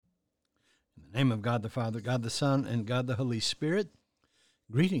In the name of God the Father, God the Son, and God the Holy Spirit,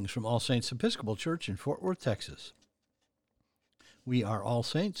 greetings from All Saints Episcopal Church in Fort Worth, Texas. We are All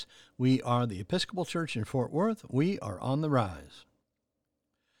Saints. We are the Episcopal Church in Fort Worth. We are on the rise.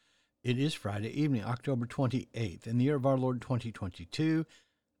 It is Friday evening, October 28th, in the year of our Lord 2022,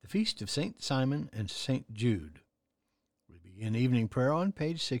 the feast of St. Simon and St. Jude. We begin evening prayer on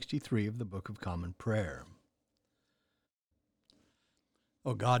page 63 of the Book of Common Prayer.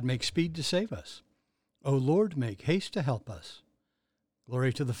 O God, make speed to save us. O Lord, make haste to help us.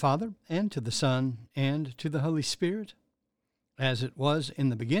 Glory to the Father, and to the Son, and to the Holy Spirit, as it was in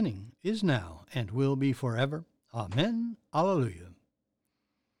the beginning, is now, and will be forever. Amen. Alleluia.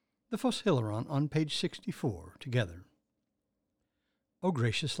 The Phos Hilaron on page 64, together. O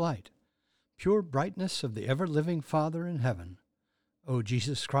gracious light, pure brightness of the ever-living Father in heaven, O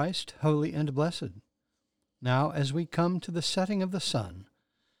Jesus Christ, holy and blessed, now as we come to the setting of the sun,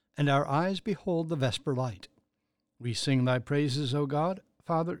 and our eyes behold the vesper light, we sing thy praises, O God,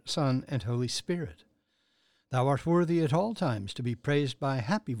 Father, Son, and Holy Spirit. Thou art worthy at all times to be praised by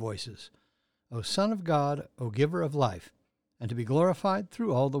happy voices, O Son of God, O Giver of life, and to be glorified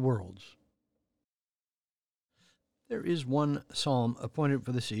through all the worlds. There is one psalm appointed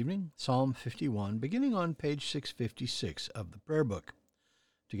for this evening, Psalm 51, beginning on page 656 of the prayer book.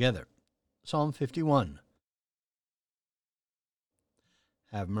 Together, Psalm 51.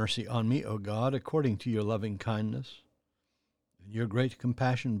 Have mercy on me, O God, according to your loving kindness. In your great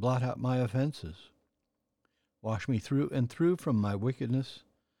compassion blot out my offenses. Wash me through and through from my wickedness,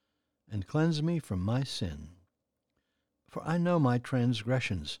 and cleanse me from my sin. For I know my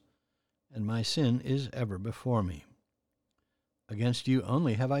transgressions, and my sin is ever before me. Against you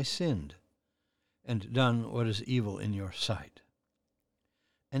only have I sinned, and done what is evil in your sight.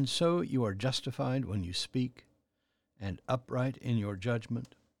 And so you are justified when you speak, and upright in your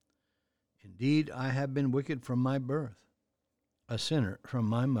judgment. Indeed, I have been wicked from my birth, a sinner from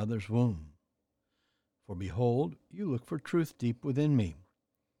my mother's womb. For behold, you look for truth deep within me,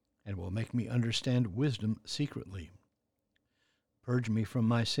 and will make me understand wisdom secretly. Purge me from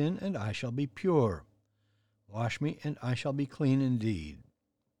my sin, and I shall be pure. Wash me, and I shall be clean indeed.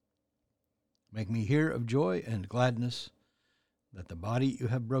 Make me hear of joy and gladness, that the body you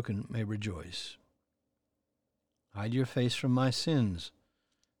have broken may rejoice. Hide your face from my sins,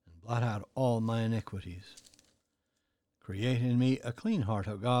 and blot out all my iniquities. Create in me a clean heart,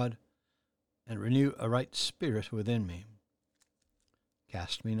 O God, and renew a right spirit within me.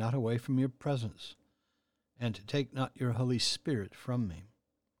 Cast me not away from your presence, and take not your Holy Spirit from me.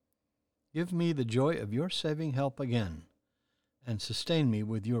 Give me the joy of your saving help again, and sustain me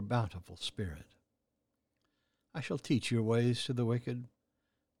with your bountiful Spirit. I shall teach your ways to the wicked,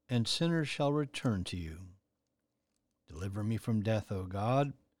 and sinners shall return to you. Deliver me from death, O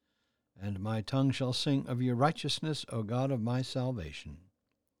God, and my tongue shall sing of your righteousness, O God of my salvation.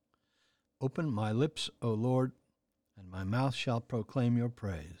 Open my lips, O Lord, and my mouth shall proclaim your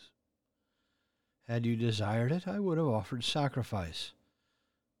praise. Had you desired it, I would have offered sacrifice,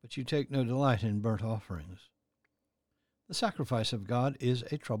 but you take no delight in burnt offerings. The sacrifice of God is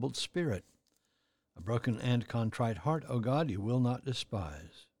a troubled spirit. A broken and contrite heart, O God, you will not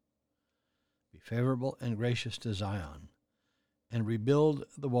despise. Be favorable and gracious to Zion, and rebuild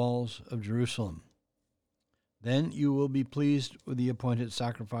the walls of Jerusalem. Then you will be pleased with the appointed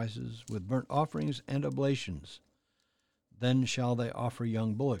sacrifices, with burnt offerings and oblations. Then shall they offer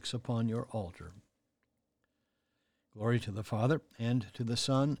young bullocks upon your altar. Glory to the Father, and to the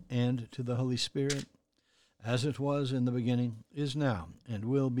Son, and to the Holy Spirit, as it was in the beginning, is now, and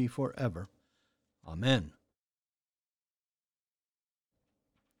will be forever. Amen.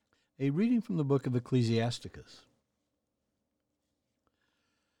 A reading from the book of Ecclesiasticus.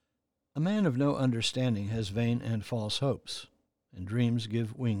 A man of no understanding has vain and false hopes, and dreams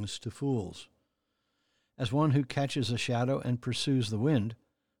give wings to fools. As one who catches a shadow and pursues the wind,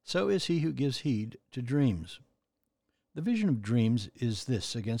 so is he who gives heed to dreams. The vision of dreams is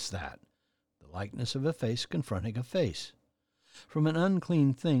this against that, the likeness of a face confronting a face. From an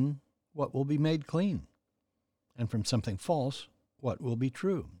unclean thing, what will be made clean? And from something false, what will be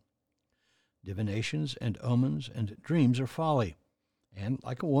true? Divinations and omens and dreams are folly, and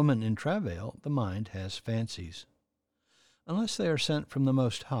like a woman in travail, the mind has fancies. Unless they are sent from the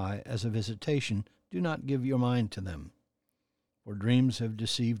Most High as a visitation, do not give your mind to them. For dreams have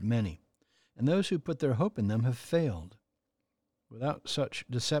deceived many, and those who put their hope in them have failed. Without such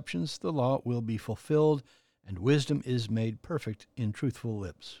deceptions, the law will be fulfilled, and wisdom is made perfect in truthful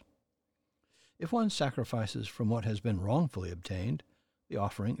lips. If one sacrifices from what has been wrongfully obtained, the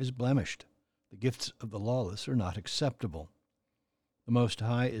offering is blemished. The gifts of the lawless are not acceptable. The Most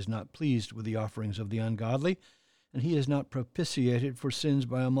High is not pleased with the offerings of the ungodly, and he is not propitiated for sins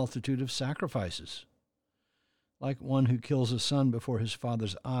by a multitude of sacrifices. Like one who kills a son before his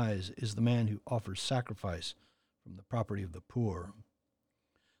father's eyes is the man who offers sacrifice from the property of the poor.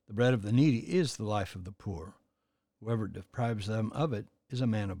 The bread of the needy is the life of the poor. Whoever deprives them of it is a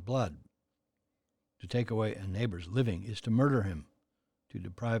man of blood. To take away a neighbor's living is to murder him. To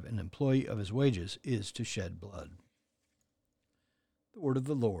deprive an employee of his wages is to shed blood. The word of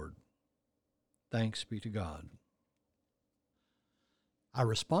the Lord. Thanks be to God. Our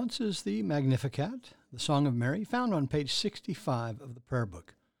response is the Magnificat, the Song of Mary, found on page 65 of the prayer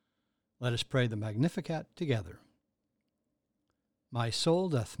book. Let us pray the Magnificat together. My soul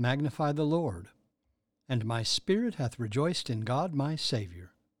doth magnify the Lord, and my spirit hath rejoiced in God my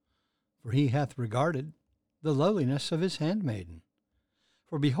Saviour. For he hath regarded the lowliness of his handmaiden.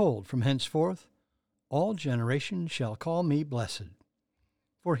 For behold, from henceforth all generations shall call me blessed.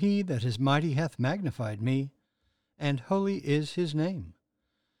 For he that is mighty hath magnified me, and holy is his name.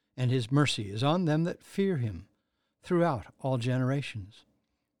 And his mercy is on them that fear him throughout all generations.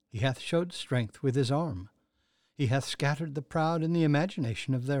 He hath showed strength with his arm. He hath scattered the proud in the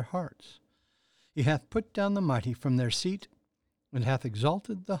imagination of their hearts. He hath put down the mighty from their seat, and hath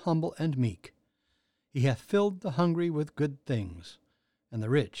exalted the humble and meek. He hath filled the hungry with good things, and the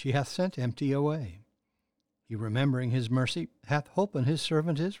rich he hath sent empty away. He, remembering his mercy, hath holpen his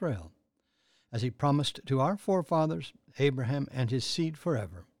servant Israel, as he promised to our forefathers, Abraham and his seed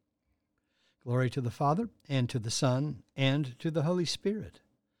forever. Glory to the Father, and to the Son, and to the Holy Spirit,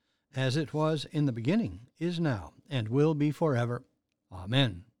 as it was in the beginning, is now, and will be forever.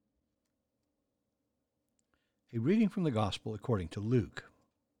 Amen. A reading from the Gospel according to Luke.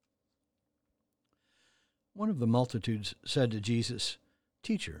 One of the multitudes said to Jesus,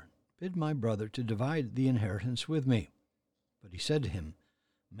 Teacher, bid my brother to divide the inheritance with me. But he said to him,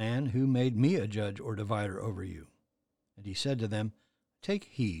 Man, who made me a judge or divider over you? And he said to them, Take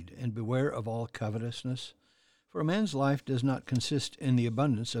heed, and beware of all covetousness, for a man's life does not consist in the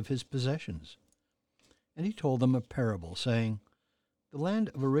abundance of his possessions. And he told them a parable, saying, The land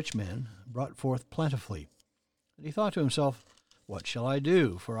of a rich man brought forth plentifully. And he thought to himself, What shall I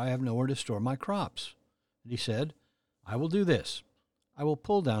do, for I have nowhere to store my crops? And he said, I will do this. I will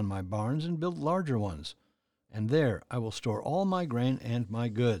pull down my barns and build larger ones, and there I will store all my grain and my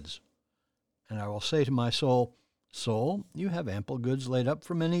goods. And I will say to my soul, Soul, you have ample goods laid up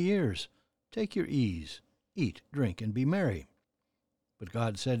for many years. Take your ease, eat, drink, and be merry. But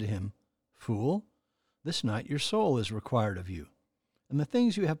God said to him, Fool, this night your soul is required of you, and the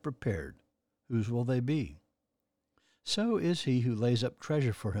things you have prepared, whose will they be? So is he who lays up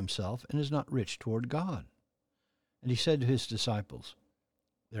treasure for himself and is not rich toward God. And he said to his disciples,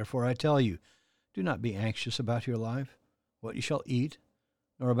 Therefore I tell you, do not be anxious about your life, what you shall eat,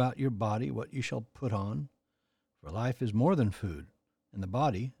 nor about your body, what you shall put on. For life is more than food, and the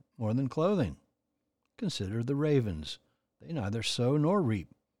body more than clothing. Consider the ravens. They neither sow nor reap.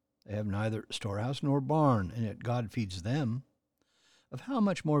 They have neither storehouse nor barn, and yet God feeds them. Of how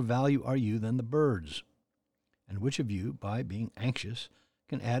much more value are you than the birds? And which of you, by being anxious,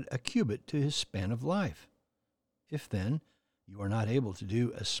 can add a cubit to his span of life? If, then, you are not able to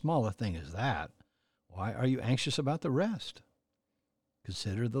do as small a thing as that, why are you anxious about the rest?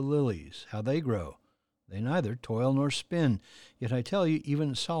 Consider the lilies, how they grow. They neither toil nor spin. Yet I tell you,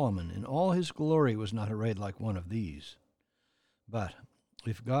 even Solomon in all his glory was not arrayed like one of these. But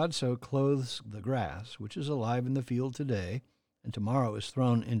if God so clothes the grass, which is alive in the field today, and tomorrow is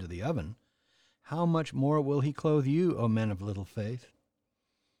thrown into the oven, how much more will he clothe you, O men of little faith?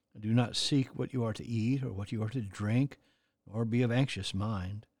 Do not seek what you are to eat or what you are to drink, nor be of anxious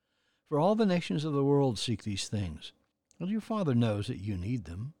mind. For all the nations of the world seek these things, and your Father knows that you need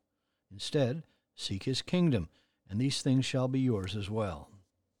them. Instead, seek his kingdom, and these things shall be yours as well.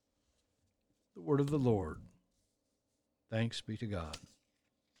 The word of the Lord. Thanks be to God.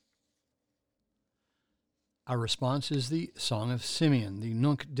 Our response is the Song of Simeon, the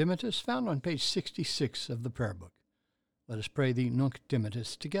Nunc Dimittis, found on page 66 of the prayer book. Let us pray the Nunc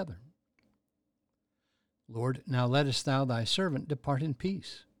Dimittis together. Lord, now lettest thou thy servant depart in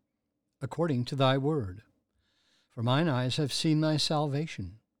peace, according to thy word. For mine eyes have seen thy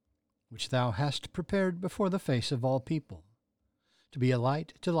salvation, which thou hast prepared before the face of all people, to be a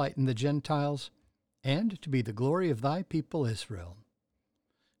light to lighten the Gentiles, and to be the glory of thy people Israel.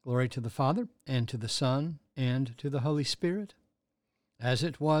 Glory to the Father, and to the Son, and to the Holy Spirit, as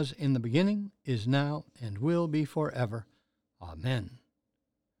it was in the beginning, is now, and will be forever. Amen.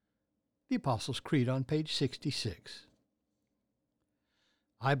 The Apostles' Creed on page 66.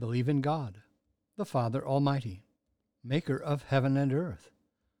 I believe in God, the Father Almighty, maker of heaven and earth,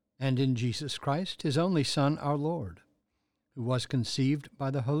 and in Jesus Christ, his only Son, our Lord, who was conceived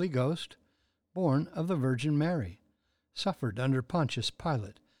by the Holy Ghost, born of the Virgin Mary, suffered under Pontius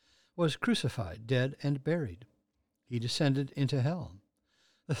Pilate, was crucified, dead, and buried. He descended into hell.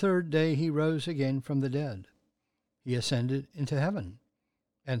 The third day he rose again from the dead. He ascended into heaven,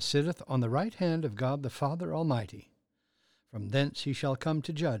 and sitteth on the right hand of God the Father Almighty. From thence he shall come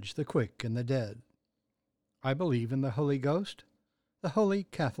to judge the quick and the dead. I believe in the Holy Ghost, the Holy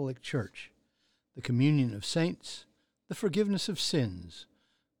Catholic Church, the communion of saints, the forgiveness of sins,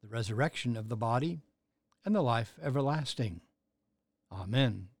 the resurrection of the body, and the life everlasting.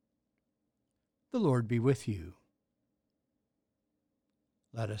 Amen. The Lord be with you.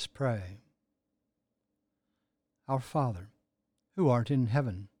 Let us pray. Our Father, who art in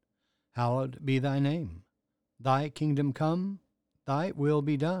heaven, hallowed be thy name. Thy kingdom come, thy will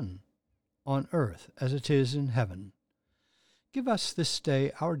be done, on earth as it is in heaven. Give us this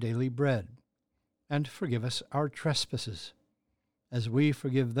day our daily bread, and forgive us our trespasses, as we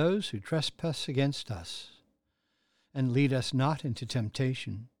forgive those who trespass against us. And lead us not into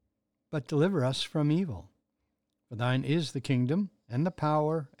temptation, but deliver us from evil. For thine is the kingdom, and the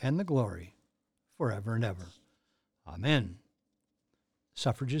power, and the glory, forever and ever. Amen.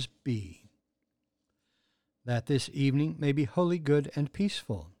 Suffrages B. That this evening may be wholly good and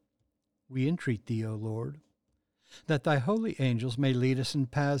peaceful, we entreat thee, O Lord. That thy holy angels may lead us in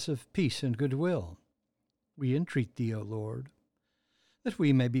paths of peace and goodwill, we entreat thee, O Lord. That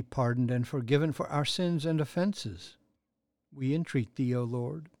we may be pardoned and forgiven for our sins and offenses, we entreat thee, O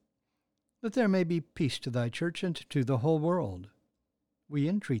Lord. That there may be peace to thy church and to the whole world, we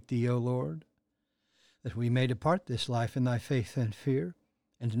entreat thee, O Lord. That we may depart this life in thy faith and fear,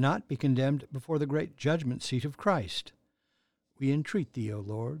 and not be condemned before the great judgment seat of Christ, we entreat thee, O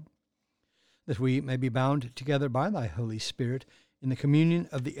Lord. That we may be bound together by thy Holy Spirit in the communion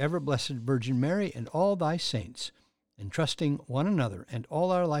of the ever-blessed Virgin Mary and all thy saints, entrusting one another and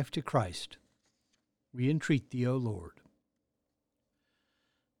all our life to Christ, we entreat thee, O Lord.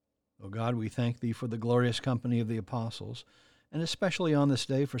 O God, we thank thee for the glorious company of the apostles, and especially on this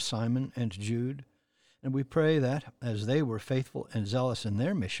day for Simon and Jude. And we pray that, as they were faithful and zealous in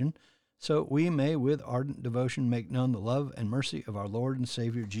their mission, so we may with ardent devotion make known the love and mercy of our Lord and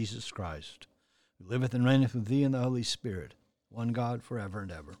Savior Jesus Christ, who liveth and reigneth with thee in the Holy Spirit, one God, forever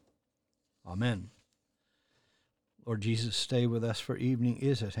and ever. Amen. Lord Jesus, stay with us, for evening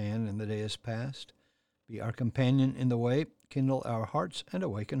is at hand and the day is past. Be our companion in the way, kindle our hearts, and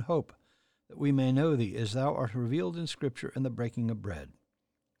awaken hope, that we may know thee as thou art revealed in Scripture in the breaking of bread.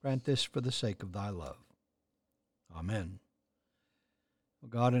 Grant this for the sake of thy love. Amen. O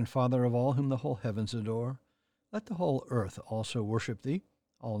God and Father of all whom the whole heavens adore, let the whole earth also worship thee,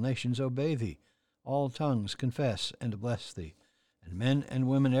 all nations obey thee, all tongues confess and bless thee, and men and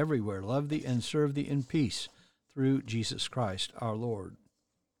women everywhere love thee and serve thee in peace, through Jesus Christ our Lord.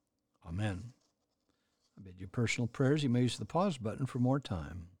 Amen. I bid you personal prayers. You may use the pause button for more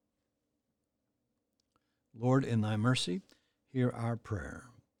time. Lord, in thy mercy, hear our prayer.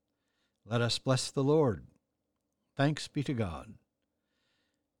 Let us bless the Lord. Thanks be to God.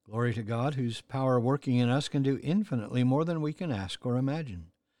 Glory to God, whose power working in us can do infinitely more than we can ask or imagine.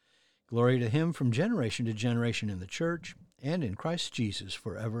 Glory to him from generation to generation in the church and in Christ Jesus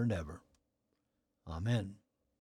forever and ever. Amen.